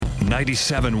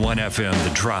97.1 FM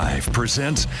The Drive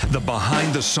presents the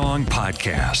Behind the Song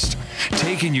podcast,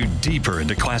 taking you deeper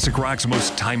into classic rock's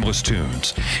most timeless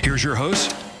tunes. Here's your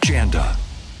host, Janda.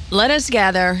 Let us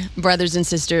gather, brothers and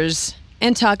sisters,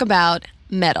 and talk about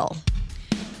metal.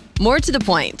 More to the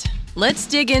point, let's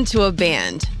dig into a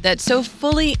band that so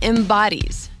fully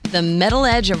embodies the metal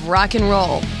edge of rock and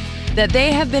roll that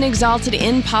they have been exalted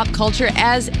in pop culture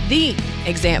as the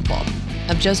example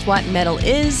of just what metal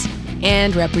is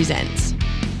and represents.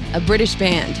 A British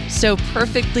band so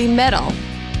perfectly metal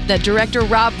that director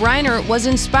Rob Reiner was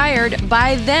inspired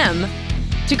by them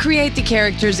to create the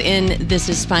characters in This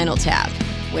Is Spinal Tap,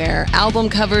 where album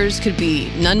covers could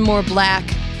be none more black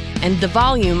and the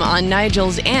volume on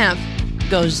Nigel's amp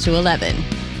goes to 11.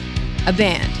 A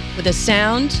band with a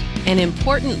sound, an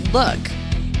important look,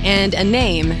 and a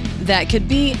name that could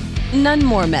be none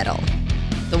more metal.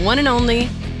 The one and only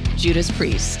Judas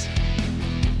Priest.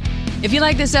 If you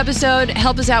like this episode,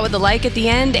 help us out with a like at the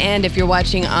end, and if you're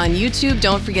watching on YouTube,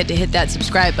 don't forget to hit that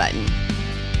subscribe button.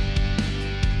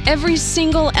 Every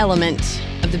single element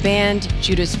of the band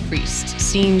Judas Priest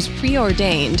seems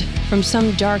preordained from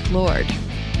some dark lord,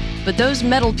 but those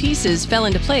metal pieces fell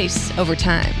into place over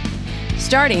time,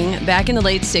 starting back in the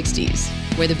late 60s,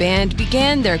 where the band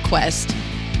began their quest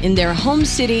in their home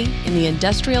city in the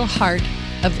industrial heart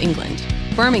of England,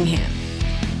 Birmingham,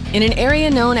 in an area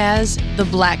known as the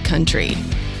Black Country.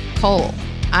 Coal,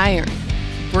 iron,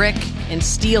 brick, and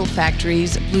steel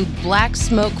factories blew black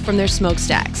smoke from their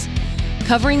smokestacks,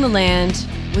 covering the land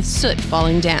with soot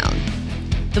falling down.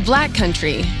 The Black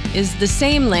Country is the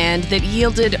same land that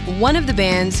yielded one of the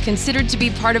bands considered to be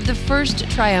part of the first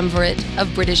triumvirate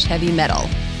of British heavy metal,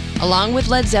 along with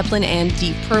Led Zeppelin and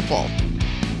Deep Purple.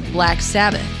 Black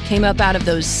Sabbath came up out of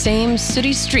those same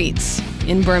sooty streets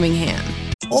in Birmingham.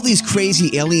 All these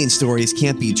crazy alien stories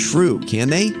can't be true, can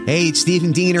they? Hey, it's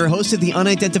Stephen Diener, host of the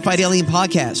Unidentified Alien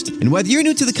Podcast. And whether you're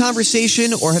new to the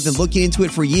conversation or have been looking into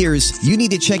it for years, you need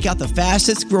to check out the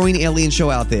fastest growing alien show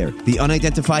out there, the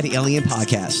Unidentified Alien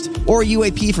Podcast, or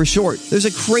UAP for short. There's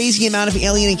a crazy amount of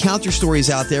alien encounter stories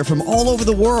out there from all over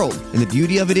the world. And the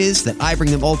beauty of it is that I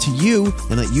bring them all to you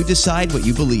and let you decide what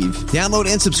you believe. Download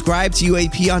and subscribe to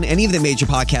UAP on any of the major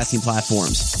podcasting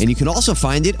platforms. And you can also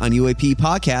find it on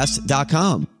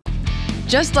UAPpodcast.com.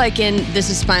 Just like in This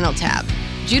Is Spinal Tap,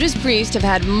 Judas Priest have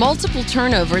had multiple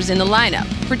turnovers in the lineup,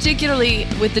 particularly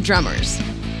with the drummers.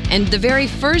 And the very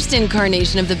first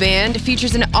incarnation of the band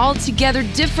features an altogether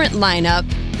different lineup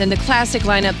than the classic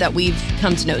lineup that we've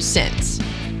come to know since.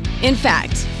 In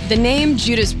fact, the name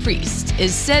Judas Priest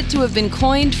is said to have been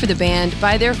coined for the band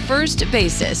by their first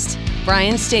bassist,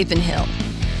 Brian Stapenhill,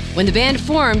 when the band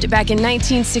formed back in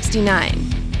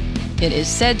 1969. It is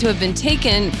said to have been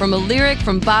taken from a lyric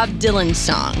from Bob Dylan's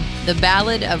song, The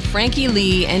Ballad of Frankie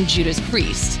Lee and Judas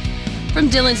Priest, from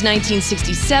Dylan's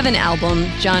 1967 album,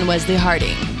 John Wesley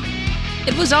Harding.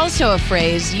 It was also a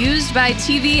phrase used by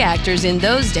TV actors in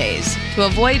those days to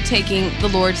avoid taking the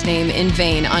Lord's name in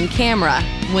vain on camera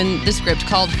when the script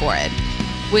called for it,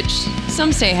 which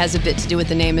some say has a bit to do with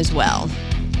the name as well.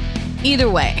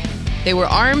 Either way, they were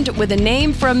armed with a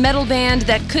name for a metal band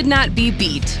that could not be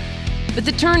beat. But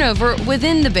the turnover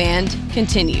within the band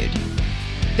continued.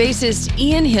 Bassist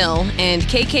Ian Hill and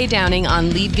KK Downing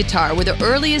on lead guitar were the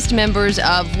earliest members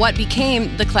of what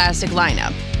became the classic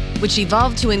lineup, which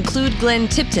evolved to include Glenn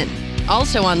Tipton,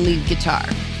 also on lead guitar.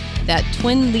 That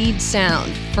twin lead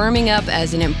sound firming up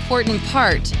as an important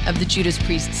part of the Judas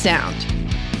Priest sound.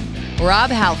 Rob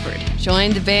Halford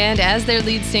joined the band as their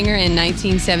lead singer in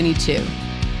 1972.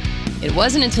 It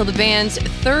wasn't until the band's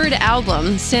third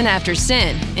album, Sin After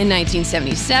Sin, in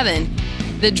 1977,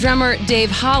 that drummer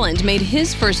Dave Holland made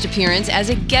his first appearance as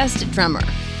a guest drummer.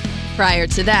 Prior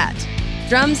to that,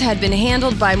 drums had been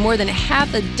handled by more than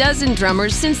half a dozen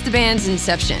drummers since the band's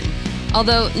inception,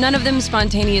 although none of them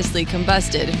spontaneously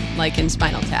combusted, like in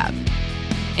Spinal Tap.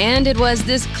 And it was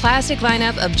this classic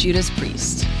lineup of Judas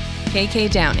Priest,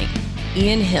 KK Downing,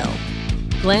 Ian Hill,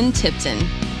 Glenn Tipton,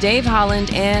 Dave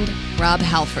Holland, and Rob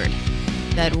Halford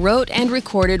that wrote and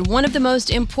recorded one of the most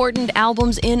important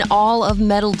albums in all of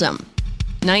metalldom,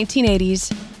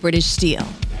 1980's British Steel.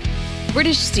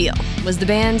 British Steel was the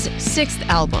band's sixth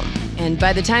album, and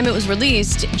by the time it was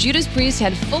released, Judas Priest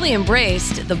had fully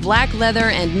embraced the black leather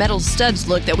and metal studs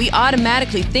look that we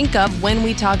automatically think of when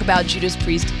we talk about Judas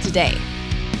Priest today.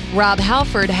 Rob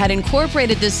Halford had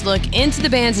incorporated this look into the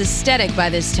band's aesthetic by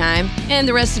this time, and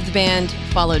the rest of the band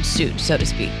followed suit, so to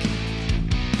speak.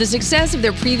 The success of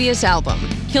their previous album,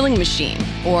 Killing Machine,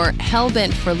 or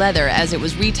Hellbent for Leather as it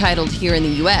was retitled here in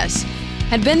the US,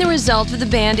 had been the result of the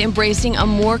band embracing a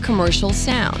more commercial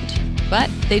sound. but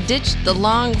they ditched the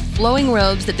long, flowing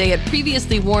robes that they had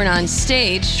previously worn on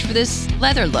stage for this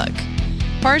leather look,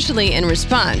 partially in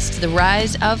response to the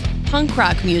rise of punk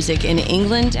rock music in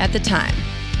England at the time,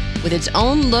 with its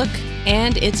own look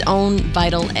and its own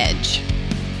vital edge.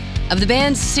 Of the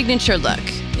band's signature look,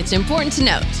 it's important to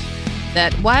note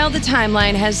that while the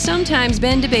timeline has sometimes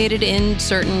been debated in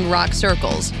certain rock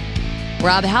circles,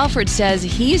 Rob Halford says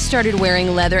he started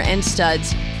wearing leather and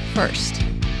studs first,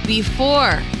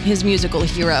 before his musical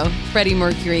hero, Freddie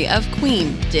Mercury of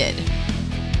Queen, did.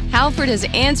 Halford has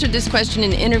answered this question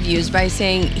in interviews by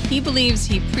saying he believes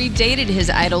he predated his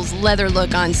idol's leather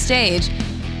look on stage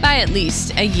by at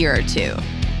least a year or two.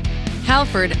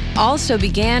 Halford also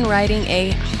began riding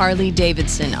a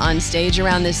Harley-Davidson on stage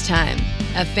around this time,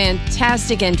 a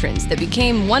fantastic entrance that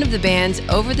became one of the band's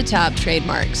over-the-top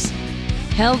trademarks.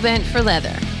 Hell-bent for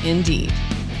leather, indeed.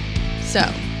 So,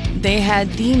 they had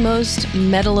the most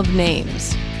metal of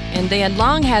names, and they had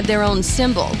long had their own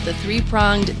symbol, the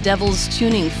three-pronged Devil's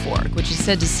Tuning Fork, which is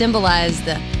said to symbolize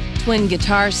the twin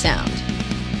guitar sound.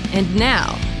 And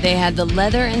now, they had the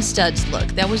leather and studs look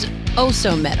that was oh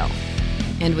so metal.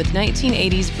 And with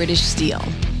 1980s British steel,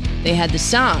 they had the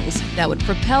songs that would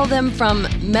propel them from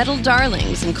metal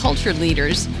darlings and culture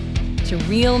leaders to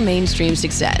real mainstream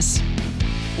success.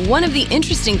 One of the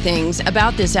interesting things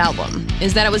about this album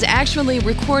is that it was actually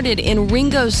recorded in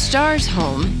Ringo Starr's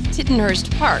home,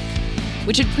 Tittenhurst Park,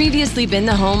 which had previously been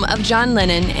the home of John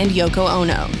Lennon and Yoko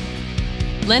Ono.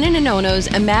 Lennon and Ono's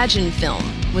Imagine film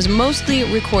was mostly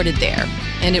recorded there,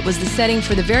 and it was the setting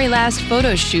for the very last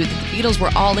photo shoot that the Beatles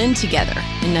were all in together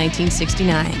in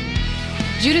 1969.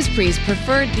 Judas Priest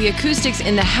preferred the acoustics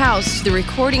in the house to the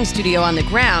recording studio on the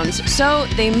grounds, so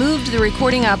they moved the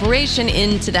recording operation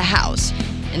into the house,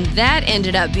 and that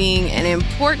ended up being an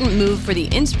important move for the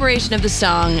inspiration of the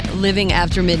song Living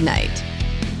After Midnight.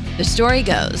 The story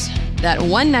goes that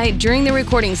one night during the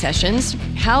recording sessions,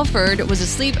 Halford was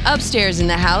asleep upstairs in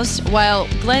the house while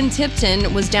Glenn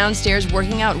Tipton was downstairs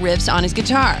working out riffs on his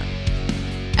guitar.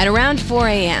 At around 4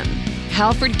 a.m.,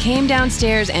 Halford came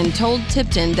downstairs and told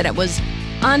Tipton that it was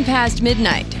on past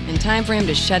midnight and time for him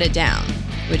to shut it down,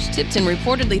 which Tipton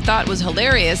reportedly thought was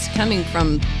hilarious coming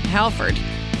from Halford.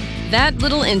 That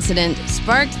little incident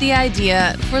sparked the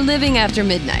idea for Living After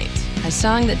Midnight, a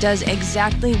song that does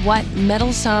exactly what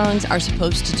metal songs are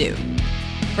supposed to do: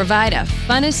 provide a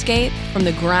fun escape from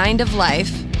the grind of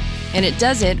life, and it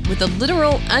does it with the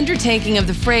literal undertaking of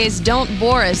the phrase "Don't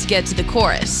bore us, get to the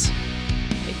chorus."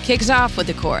 It kicks off with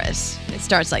the chorus. It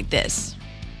starts like this: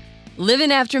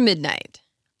 Living after midnight,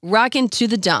 rockin' to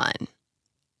the dawn,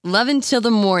 lovin' till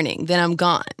the morning, then I'm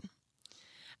gone.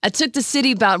 I took the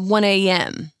city about 1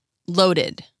 a.m.,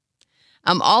 loaded.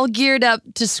 I'm all geared up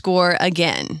to score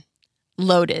again,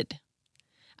 loaded.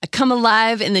 I come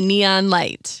alive in the neon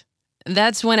light.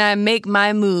 That's when I make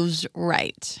my moves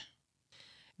right.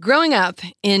 Growing up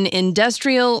in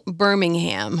industrial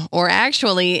Birmingham, or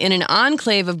actually in an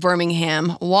enclave of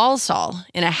Birmingham, Walsall,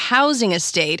 in a housing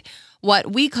estate,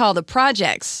 what we call the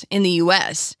projects in the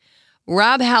U.S.,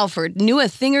 Rob Halford knew a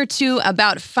thing or two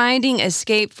about finding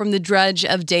escape from the drudge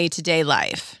of day-to-day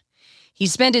life. He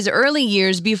spent his early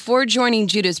years before joining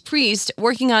Judas Priest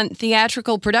working on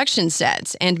theatrical production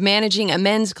sets and managing a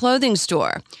men's clothing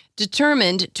store,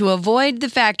 determined to avoid the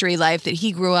factory life that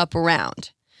he grew up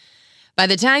around. By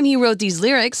the time he wrote these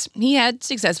lyrics, he had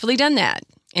successfully done that,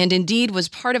 and indeed was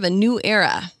part of a new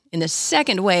era in the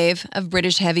second wave of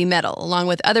British heavy metal, along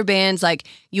with other bands like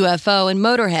UFO and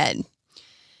Motorhead.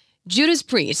 Judas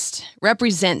Priest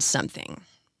represents something: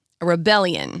 a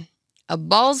rebellion, a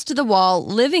balls-to-the-wall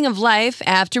living of life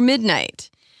after midnight.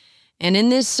 And in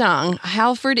this song,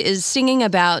 Halford is singing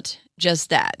about just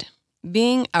that,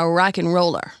 being a rock and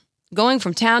roller, going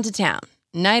from town to town,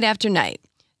 night after night,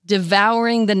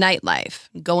 devouring the nightlife,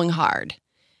 going hard.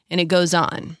 And it goes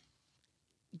on.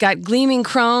 Got gleaming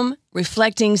chrome,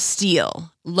 reflecting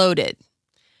steel, loaded.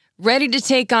 Ready to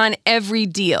take on every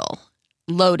deal,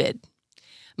 loaded.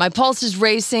 My pulse is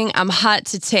racing, I'm hot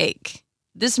to take.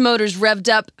 This motor's revved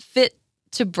up, fit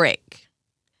to break.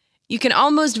 You can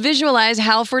almost visualize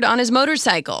Halford on his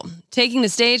motorcycle, taking the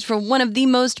stage for one of the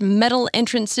most metal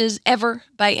entrances ever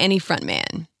by any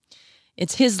frontman.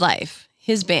 It's his life,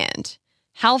 his band,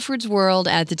 Halford's world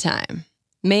at the time,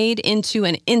 made into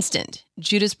an instant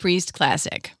Judas Priest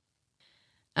classic.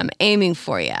 I'm aiming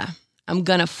for ya. I'm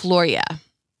gonna floor ya.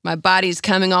 My body's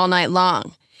coming all night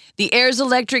long. The air's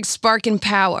electric sparking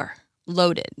power,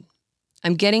 loaded.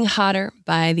 I'm getting hotter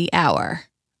by the hour,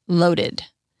 loaded.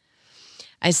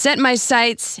 I set my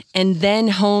sights and then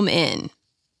home in.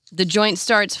 The joint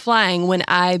starts flying when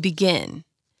I begin.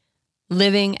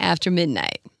 Living after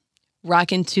midnight,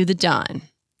 rockin' to the dawn,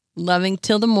 loving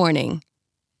till the morning,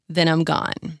 then I'm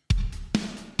gone.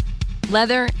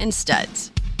 Leather and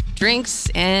studs, drinks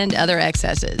and other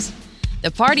excesses.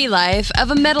 The party life of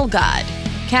a metal god,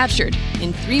 captured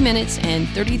in 3 minutes and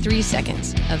 33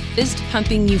 seconds of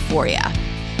fist-pumping euphoria.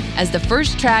 As the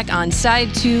first track on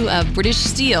side 2 of British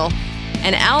Steel,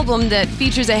 an album that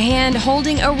features a hand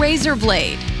holding a razor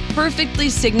blade, perfectly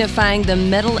signifying the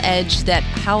metal edge that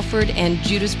Halford and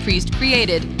Judas Priest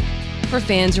created for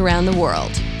fans around the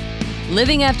world.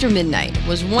 Living After Midnight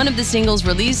was one of the singles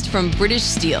released from British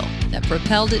Steel that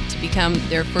propelled it to become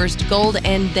their first gold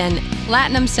and then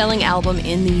platinum-selling album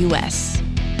in the US.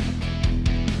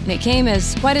 And it came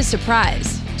as quite a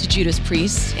surprise to Judas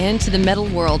Priest and to the metal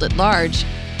world at large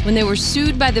when they were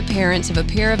sued by the parents of a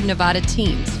pair of Nevada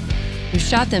teens who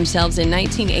shot themselves in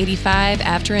 1985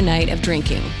 after a night of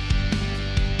drinking.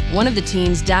 One of the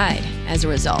teens died as a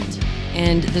result,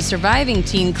 and the surviving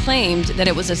teen claimed that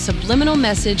it was a subliminal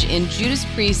message in Judas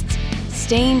Priest's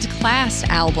Stained Class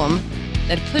album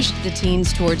that pushed the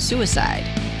teens toward suicide.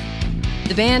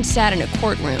 The band sat in a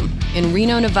courtroom in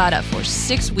Reno, Nevada for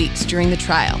 6 weeks during the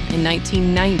trial in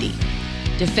 1990,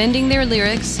 defending their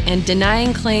lyrics and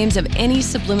denying claims of any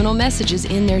subliminal messages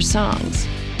in their songs.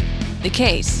 The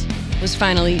case was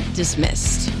finally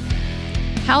dismissed.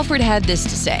 Halford had this to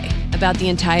say about the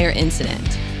entire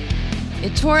incident.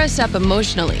 It tore us up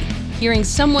emotionally, hearing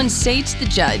someone say to the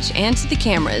judge and to the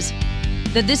cameras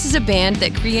that this is a band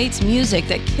that creates music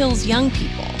that kills young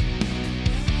people.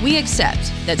 We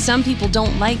accept that some people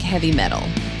don't like heavy metal,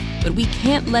 but we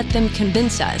can't let them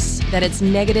convince us that it's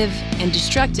negative and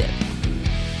destructive.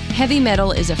 Heavy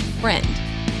metal is a friend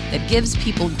that gives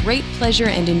people great pleasure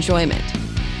and enjoyment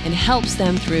and helps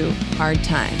them through hard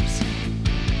times.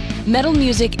 Metal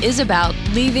music is about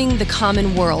leaving the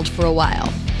common world for a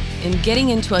while and getting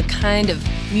into a kind of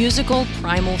musical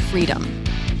primal freedom.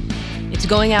 It's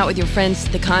going out with your friends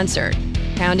to the concert,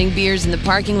 pounding beers in the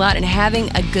parking lot and having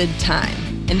a good time,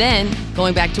 and then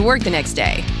going back to work the next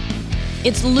day.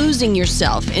 It's losing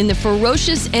yourself in the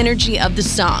ferocious energy of the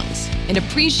songs and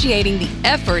appreciating the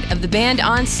effort of the band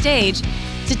on stage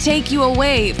to take you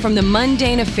away from the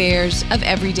mundane affairs of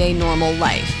everyday normal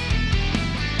life.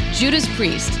 Judas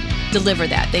Priest deliver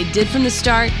that. They did from the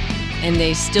start, and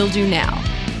they still do now.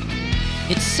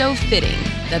 It's so fitting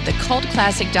that the cult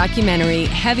classic documentary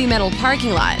Heavy Metal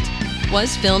Parking Lot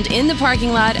was filmed in the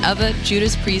parking lot of a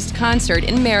Judas Priest concert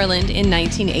in Maryland in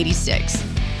 1986.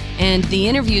 And the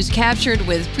interviews captured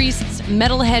with Priest's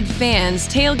metalhead fans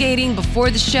tailgating before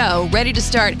the show, ready to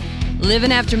start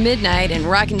living after midnight and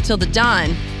rocking till the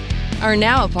dawn, are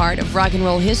now a part of rock and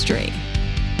roll history.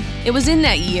 It was in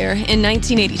that year, in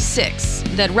 1986,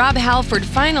 that Rob Halford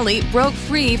finally broke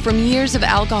free from years of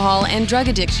alcohol and drug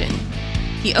addiction.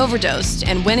 He overdosed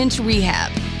and went into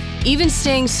rehab, even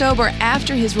staying sober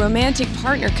after his romantic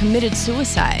partner committed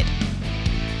suicide.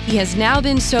 He has now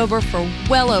been sober for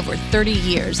well over 30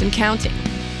 years and counting,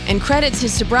 and credits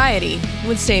his sobriety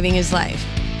with saving his life.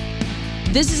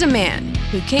 This is a man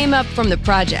who came up from the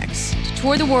projects to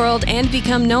tour the world and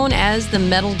become known as the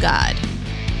Metal God,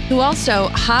 who also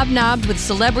hobnobbed with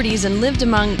celebrities and lived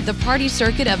among the party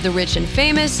circuit of the rich and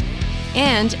famous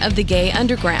and of the gay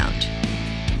underground.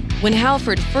 When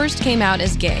Halford first came out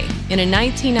as gay in a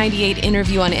 1998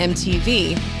 interview on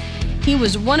MTV, he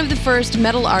was one of the first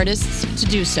metal artists to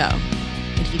do so.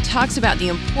 And he talks about the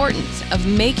importance of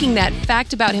making that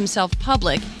fact about himself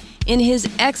public in his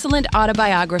excellent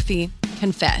autobiography,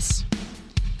 Confess.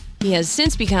 He has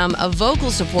since become a vocal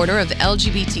supporter of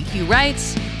LGBTQ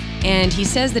rights, and he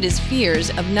says that his fears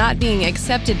of not being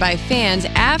accepted by fans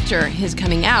after his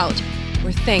coming out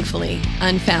were thankfully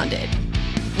unfounded.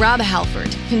 Rob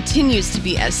Halford continues to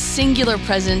be a singular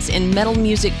presence in metal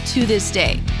music to this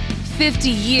day, 50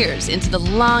 years into the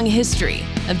long history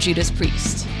of Judas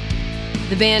Priest.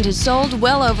 The band has sold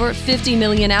well over 50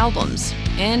 million albums,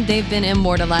 and they've been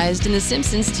immortalized in The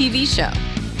Simpsons TV show,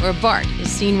 where Bart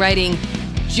is seen writing,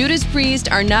 "Judas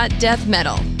Priest are not death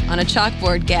metal," on a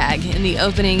chalkboard gag in the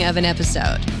opening of an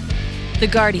episode. The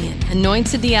Guardian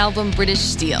anointed the album British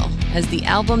Steel as the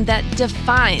album that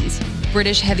defines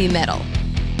British heavy metal,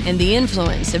 and the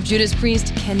influence of Judas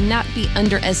Priest cannot be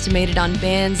underestimated on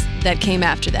bands that came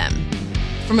after them.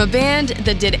 From a band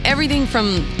that did everything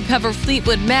from cover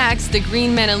Fleetwood Mac's The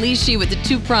Green Manalishi with the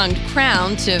two-pronged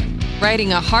crown to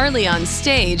riding a Harley on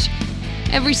stage,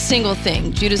 every single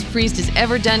thing Judas Priest has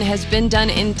ever done has been done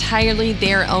entirely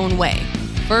their own way,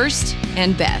 first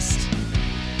and best.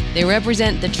 They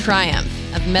represent the triumph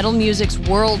of metal music's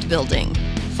world building,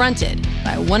 fronted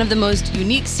by one of the most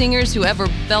unique singers who ever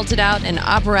belted out an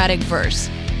operatic verse,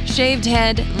 shaved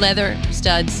head, leather,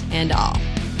 studs, and all.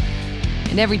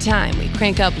 And every time we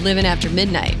crank up Livin' After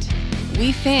Midnight,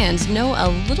 we fans know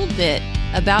a little bit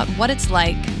about what it's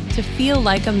like to feel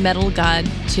like a metal god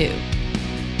too.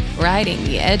 Riding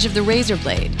the edge of the razor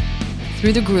blade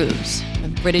through the grooves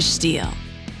of British steel.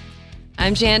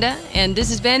 I'm Janda, and this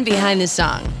has been Behind the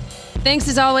Song. Thanks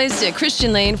as always to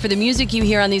Christian Lane for the music you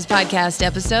hear on these podcast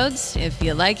episodes. If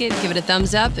you like it, give it a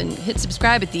thumbs up and hit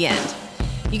subscribe at the end.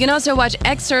 You can also watch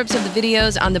excerpts of the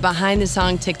videos on the Behind the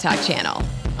Song TikTok channel.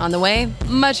 On the way,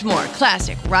 much more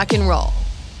classic rock and roll.